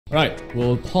Alright,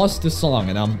 we'll pause the song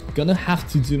and I'm gonna have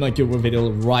to do my Guild War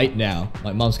video right now.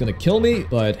 My mom's gonna kill me,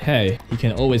 but hey, he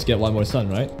can always get one more son,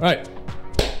 right? Alright.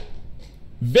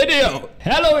 Video!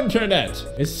 Hello, internet!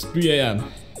 It's 3 a.m.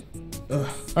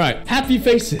 Alright, happy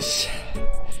faces.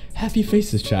 Happy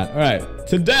faces, chat. Alright,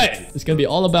 today is gonna be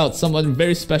all about someone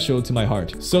very special to my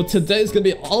heart. So today is gonna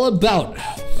be all about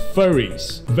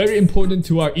furries. Very important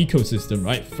to our ecosystem,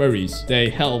 right? Furries. They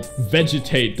help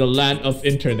vegetate the land of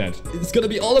internet. It's gonna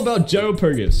be all about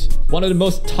Purgus, one of the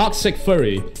most toxic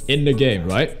furry in the game,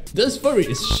 right? This furry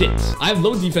is shit. I have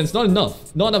low defense, not enough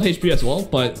HP as well,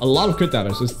 but a lot of crit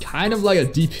damage. So it's kind of like a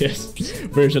DPS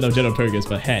version of Purgus,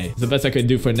 but hey, it's the best I can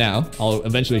do for now. I'll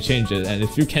eventually change it, and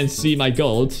if you can see my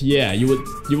gold, yeah, you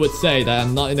would say that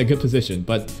I'm not in a good position.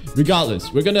 But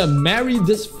regardless, we're gonna marry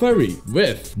this furry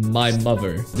with my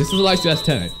mother. This is like to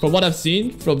TENE. From what I've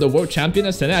seen from the world champion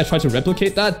TENE, I tried to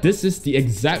replicate that. This is the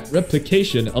exact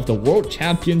replication of the world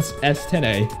champion's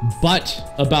TENE,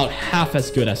 but about half as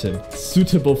good as him.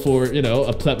 Suitable for, you know,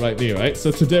 a pleb like me, right?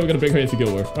 So today we're gonna bring her into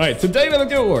Guild War. Alright, today we're gonna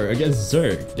Guild War against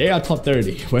Zerg. They are top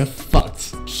 30. We're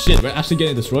fucked. Shit, we're actually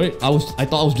getting destroyed. I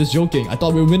thought I was just joking. I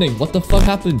thought we were winning. What the fuck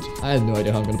happened? I had no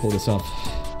idea how I'm gonna pull this off.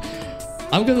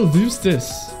 I'm gonna lose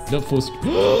this. No full screen.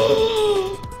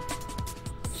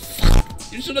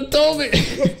 You should have told me.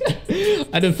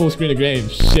 I did full screen the game.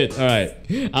 Shit. Alright.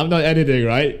 I'm not editing,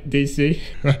 right? DC.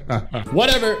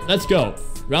 Whatever. Let's go.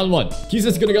 Round 1.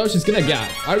 Kisa's gonna go, she's gonna gap.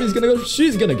 Ari's gonna go,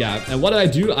 she's gonna gap. And what did I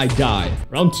do? I die.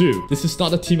 Round 2. This is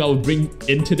not a team I would bring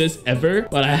into this ever,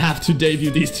 but I have to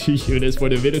debut these 2 units for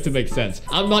the video to make sense.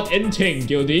 I'm not inting,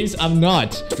 guildies. I'm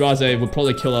not. Straze would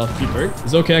probably kill off Keeper.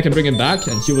 It's okay, I can bring him back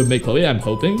and he would make Chloe, I'm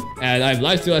hoping. And I have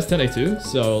lifesteal as TENE too,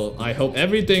 so I hope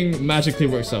everything magically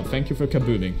works out. Thank you for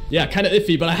kabooming. Yeah, kind of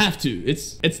iffy, but I have to.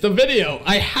 It's the video.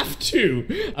 I have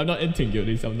to. I'm not inting,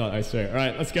 guildies. I'm not, I swear.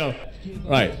 Alright, let's go.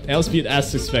 Right, L speed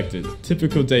as expected.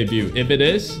 Typical debut. If it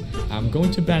is, I'm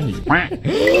going to ban you. Are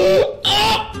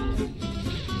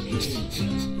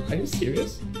you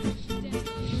serious?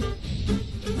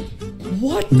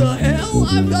 What the hell?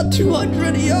 I've got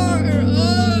 200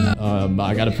 ER.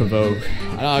 I gotta provoke.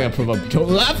 I gotta provoke. Don't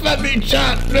laugh at me,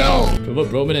 chat. No.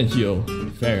 Provoke Roman and heal.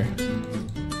 Fair.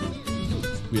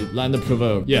 We land the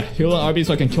provoke. Yeah, heal an RB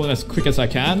so I can kill him as quick as I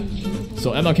can.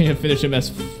 So Emma can finish him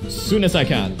as soon as I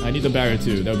can. I need the barrier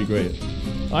too. That would be great.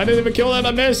 I didn't even kill him.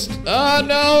 I missed. Oh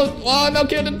no. Oh no,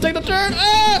 kid didn't take the turn.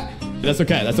 Ah! That's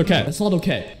okay. That's okay. That's not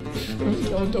okay.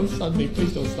 Don't stun me.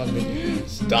 Please don't stun me.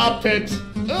 Stop it.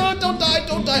 Oh, don't die.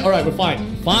 Don't die. All right, we're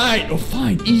fine. Fine. Oh,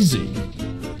 fine. Easy.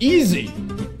 Easy.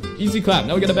 Easy clap.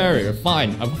 Now we get a barrier.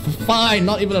 Fine. I'm fine.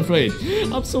 Not even afraid.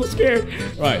 I'm so scared.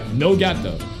 All right. No gap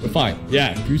though. We're fine.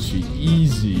 Yeah. Gucci.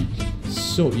 Easy.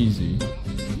 So easy.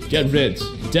 Get rid.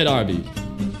 Dead RB.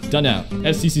 Done out.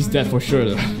 FCC's dead for sure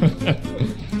though.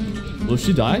 Will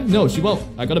she die? No, she won't.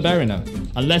 I got a barrier now.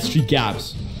 Unless she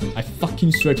gaps. I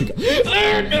fucking swear to God.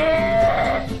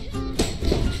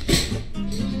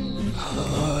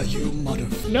 You mother...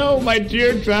 No, my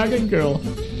dear dragon girl.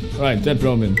 Alright, dead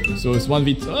Roman. So it's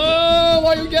 1v2. Oh,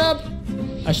 why you gap?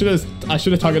 I should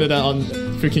have targeted that on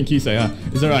freaking Kisei, huh?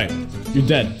 It's alright. You're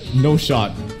dead. No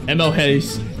shot. ML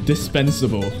haze.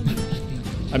 Dispensable.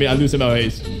 I mean, I lose ML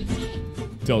haze.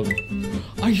 Don't.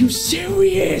 Are you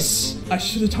serious? I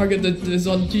should have targeted this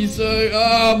on Kisei.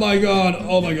 Oh my god.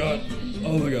 Oh my god.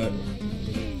 Oh my god.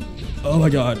 Oh my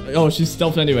god. Oh, she's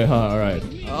stealth anyway, huh? Alright.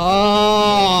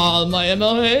 Ah, my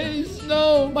ML haze.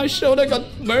 No, my shoulder got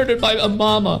murdered by a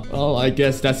mama. Oh, I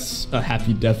guess that's a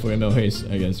happy death for ML haze.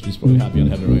 I guess she's probably happy on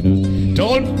heaven right now.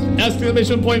 Don't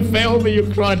exclamation point fail me, you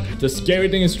crud. The scary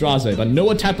thing is Straze, but no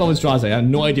attack on Straze. I have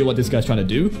no idea what this guy's trying to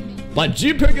do. But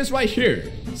G-Perk is right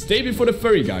here. Stay before the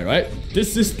furry guy, right?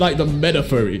 This is like the meta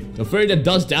furry. The furry that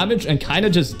does damage and kind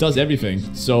of just does everything.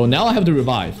 So now I have to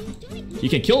revive. He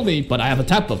can kill me, but I have a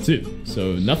tap buff too.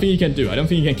 So nothing he can do. I don't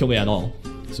think he can kill me at all.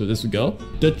 So this would go.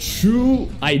 The true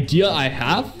idea I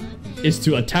have is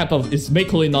to attack buff, is make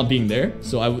Chloe not being there.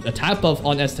 So I would attack buff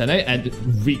on TENE and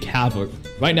wreak havoc.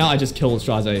 Right now I just killed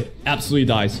Straze. Absolutely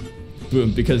dies.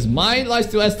 Boom. Because my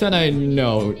lifesteal TENE,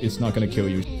 no, it's not gonna kill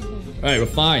you. Alright, we're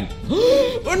fine.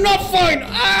 We're not fine!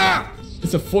 Ah!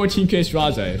 It's a 14k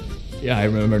Straze. Yeah, I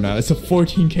remember now. It's a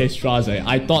 14k Straze.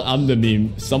 I thought I'm the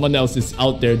meme. Someone else is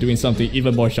out there doing something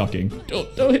even more shocking.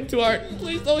 Don't hit too hard.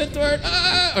 Please don't hit too hard.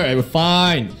 Ah! Alright, we're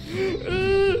fine.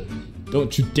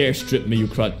 Don't you dare strip me, you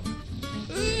crud.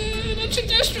 Don't you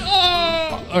dare strip.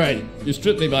 Oh! Alright, you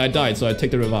stripped me, but I died, so I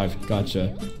take the revive.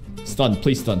 Gotcha. Stun,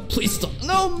 please stun. Please stun.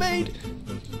 No, mate!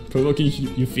 Provoking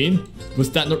you fiend?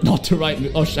 Was that not the right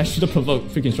move? Oh, I should have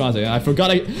provoked freaking Straze. I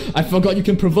forgot you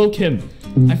can provoke him.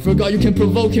 I forgot you can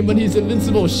provoke him when he's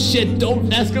invincible. Shit,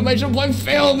 don't exclamation point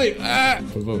fail me.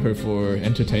 Provoke her for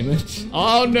entertainment.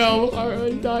 Oh no.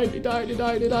 Alright, he died.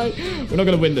 We're not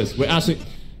gonna win this. We're actually...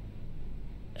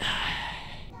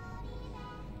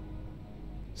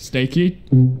 Snaky,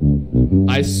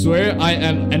 I swear I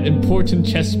am an important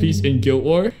chess piece in Guild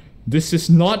War. This is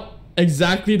not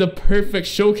exactly the perfect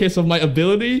showcase of my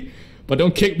ability, but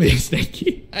don't kick me,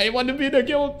 Snaky. I want to be in the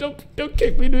guild. Don't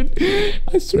kick me, dude.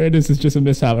 I swear this is just a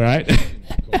mishap, right?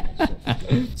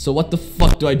 So what the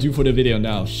fuck do I do for the video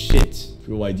now? Shit.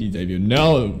 For YD debut.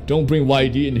 No, don't bring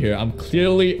YD in here. I'm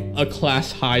clearly a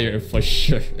class higher for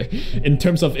sure. In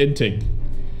terms of inting.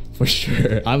 For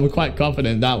sure. I'm quite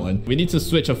confident in that one. We need to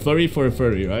switch a furry for a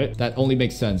furry, right? That only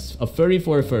makes sense. A furry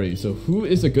for a furry. So who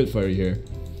is a good furry here?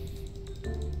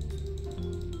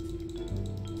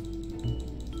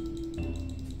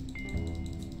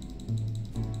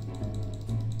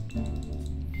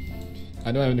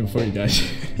 I don't have any more furry, guys.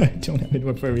 I don't have any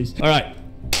more furries. Alright.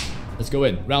 Let's go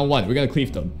in. Round 1. We're gonna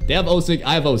cleave them. They have Osig,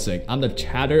 I have Osig. I'm the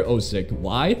chatter Osig.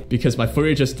 Why? Because my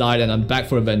furry just died and I'm back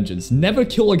for vengeance. Never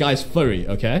kill a guy's furry,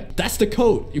 okay? That's the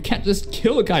code. You can't just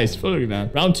kill a guy's furry,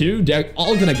 man. Round 2. They're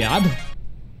all gonna gab.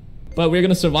 But we're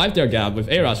gonna survive their gab with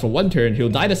Eras for 1 turn. He'll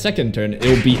die the 2nd turn.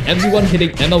 It'll be everyone hitting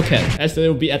MLK. As it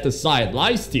will be at the side,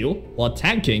 lifesteal while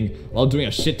tanking while doing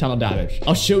a shit ton of damage.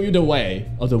 I'll show you the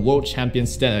way of the world champion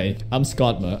TENE. I'm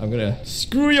Scottma. I'm gonna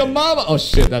screw your mama. Oh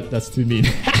shit, that's too mean.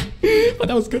 But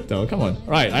that was good though. Come on.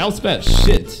 Alright, I outsped.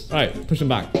 Shit. Alright, push him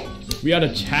back. We are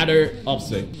the chatter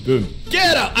opposite. Boom.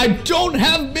 Get out! I don't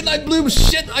have Midnight Bloom.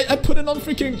 Shit! I put it on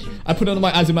freaking... I put it on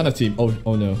my Azumana team.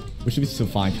 Oh no. We should be so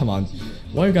fine. Come on.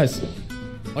 Why are you guys...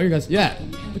 Yeah.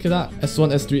 Look at that.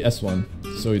 S1, S3,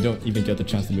 S1. So you don't even get the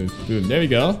chance to move. Boom. There we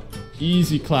go.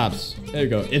 Easy claps. There you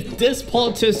go. If this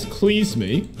politics cleaves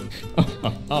me...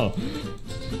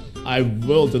 I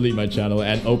will delete my channel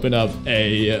and open up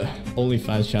a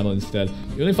OnlyFans channel instead.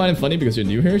 You only find it funny because you're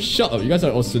new here? Shut up. You guys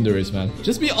are all cinderas, man.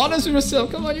 Just be honest with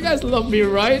yourself. Come on, you guys love me,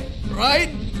 right? Right?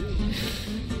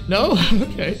 No?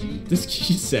 Okay. This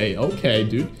key say. Okay,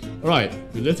 dude. Alright.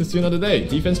 Let's just do another day.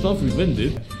 Defense buff, we win,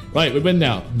 dude. Right, we win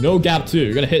now. No gap 2.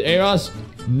 You're gonna hit Eras?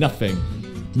 Nothing.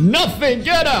 Nothing!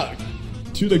 Get out!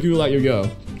 To the gulag you go.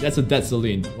 That's a dead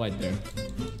Celine right there.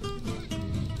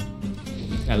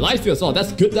 And lifesteal as well.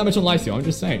 That's good damage on lifesteal. I'm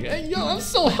just saying. Hey, yo, I'm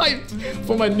so hyped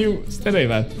for my new TENE,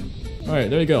 man. Alright,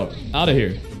 there we go. Out of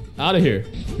here. Out of here.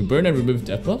 You burn and remove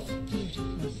death buff?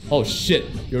 Oh, shit.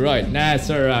 You're right. Nah, it's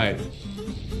alright.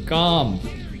 Calm.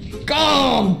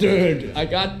 Calm, dude. I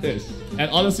got this.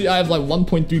 And honestly, I have like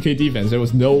 1.3k defense. There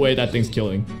was no way that thing's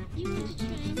killing.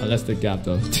 Unless the gap,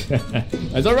 though.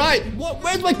 That's alright. What?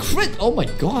 Where's my crit? Oh my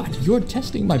god. You're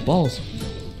testing my balls.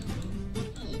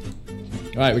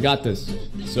 Alright, we got this.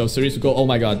 So Cerise will go, oh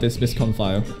my god, this miscon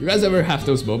file. You guys ever have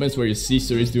those moments where you see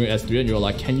Cerise doing S3 and you're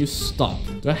like, can you stop?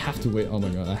 Do I have to wait? Oh my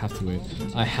god, I have to wait.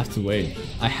 I have to wait.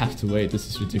 I have to wait. This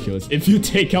is ridiculous. If you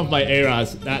take out my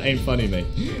Eras, that ain't funny,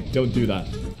 mate. Don't do that.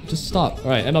 Just stop.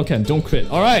 Alright, MLK, don't crit.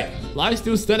 Alright,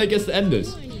 lifesteal TENE gets to end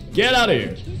this. Get out of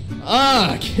here.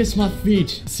 Ah, kiss my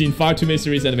feet. Seen far too many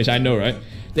Cerise animation, I know, right?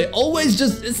 They always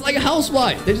just, it's like a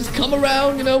housewife. They just come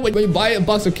around, you know, when you buy a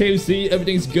box of KFC,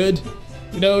 everything's good.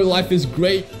 You know, life is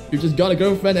great. You just got a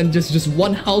girlfriend and just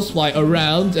one housewife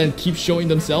around and keep showing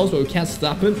themselves, but we can't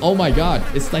stop them. Oh my god,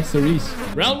 it's like Cerise.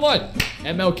 Round 1,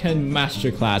 MLK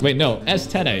Masterclass. Wait, no,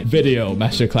 TENE video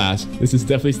Masterclass. This is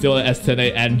definitely still an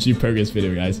TENE and G Pergus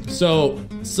video, guys. So,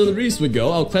 Cerise would go,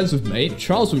 I'll cleanse with mate.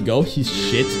 Charles would go, he's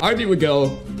shit. RB would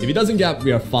go, if he doesn't gap,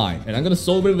 we are fine. And I'm gonna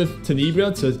solo win with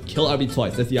Tenebria to kill RB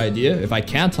twice. That's the idea. If I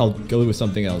can't, I'll go with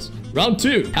something else. Round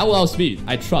 2, how will I speed?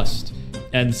 I trust.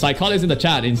 And Psychotic's in the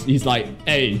chat, and he's like,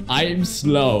 hey, I'm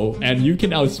slow, and you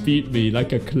can outspeed me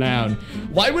like a clown.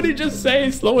 Why would he just say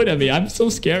he's slower than me? I'm so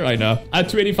scared right now. I have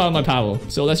 285 on my power,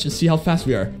 so let's just see how fast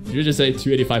we are. Did you just say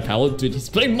 285 power? Dude, he's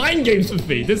playing mind games with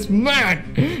me, this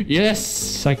man! Yes,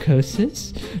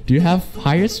 Psychosis? Do you have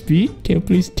higher speed? Can you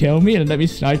please tell me and let me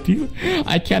snipe you?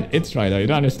 I can't itch right now, you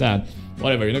don't understand.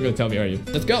 Whatever, you're not gonna tell me, are you?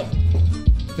 Let's go!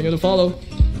 Thing to follow.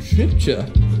 Scripture.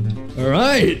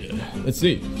 Alright, let's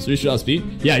see. So you should outspeed?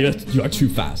 Yeah, you are too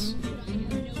fast.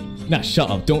 Nah, shut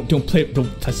up. Don't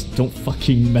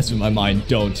fucking mess with my mind.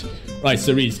 Don't. Right,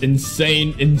 Cerise.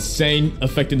 Insane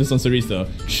effectiveness on Cerise though.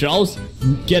 Charles,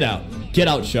 get out. Get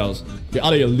out, Charles. You're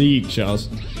out of your league, Charles.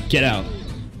 Get out.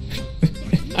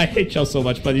 I hate Charles so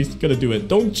much, but he's gonna do it.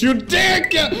 Don't you dare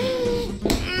get...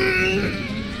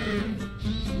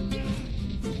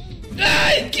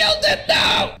 I killed it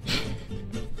now!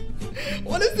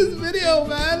 What is this video,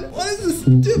 man? What is this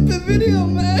stupid video,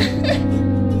 man?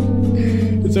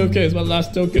 It's okay, it's my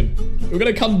last token. We're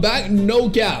gonna come back. No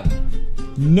gap.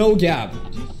 No gap.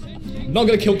 I'm not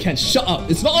gonna kill Ken. Shut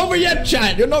up. It's not over yet,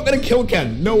 chat. You're not gonna kill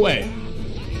Ken. No way.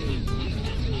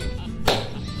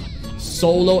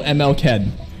 Solo ML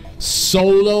Ken.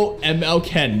 Solo ML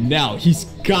Ken. Now, he's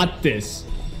got this.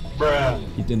 Bruh.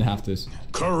 He didn't have this.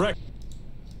 Correct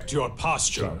your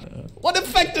posture. What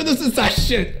effectiveness is that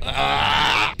shit?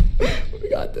 We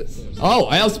got this. Oh,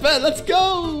 I outspent. Let's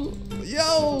go.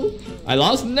 Yo. I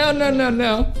lost? No.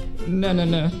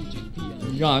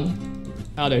 Gone.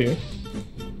 Out of here.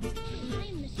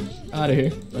 Out of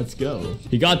here. Let's go.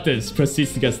 He got this.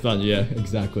 Proceeds to get stunned. Yeah,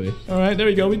 exactly. Alright, there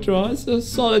we go. We draw. It's a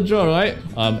solid draw, right?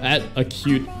 Add a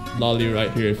cute lolly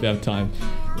right here if you have time.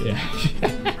 Yeah.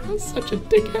 I'm such a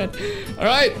dickhead.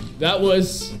 Alright, that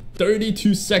was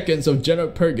 32 seconds of General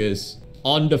Purgus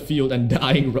on the field and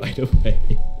dying right away.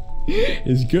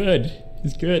 It's good.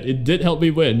 It's good. It did help me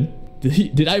win.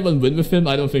 Did I even win with him?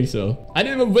 I don't think so. I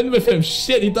didn't even win with him.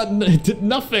 Shit, he did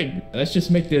nothing. Let's just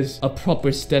make this a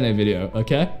proper TENE video,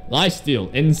 okay?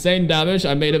 Lifesteal. Insane damage.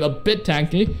 I made him a bit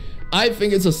tanky. I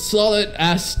think it's a solid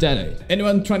ass TENE.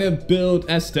 Anyone trying to build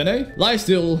as TENE?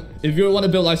 Lifesteal, if you want to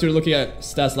build Lifesteal, you're looking at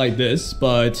stats like this,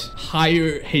 but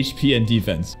higher HP and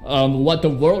defense. What the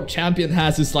world champion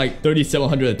has is like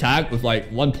 3700 attack with like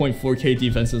 1.4k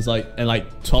defense and like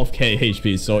 12k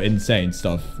HP, so insane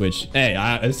stuff. Which, hey,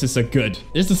 this is a good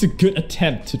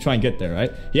attempt to try and get there,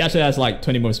 right? He actually has like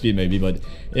 20 more speed maybe, but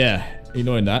yeah,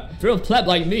 ignoring that. If you're a pleb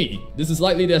like me, this is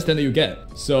likely the TENE you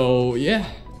get. So yeah.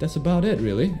 That's about it,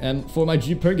 really. And for my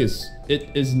G Purgus,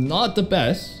 it is not the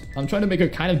best. I'm trying to make her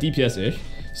kind of DPS-ish.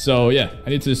 So yeah,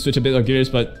 I need to switch a bit of gears,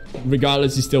 but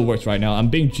regardless, he still works right now. I'm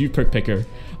being G Perk picker.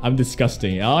 I'm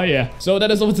disgusting. Oh yeah. So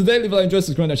that is all for today. Leave a like, enjoy,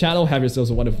 subscribe to the channel. Have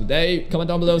yourselves a wonderful day. Comment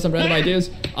down below some random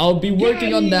ideas. I'll be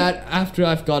working on that after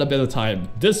I've got a bit of time.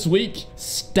 This week,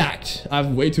 stacked. I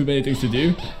have way too many things to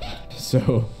do.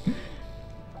 So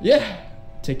yeah,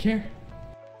 take care.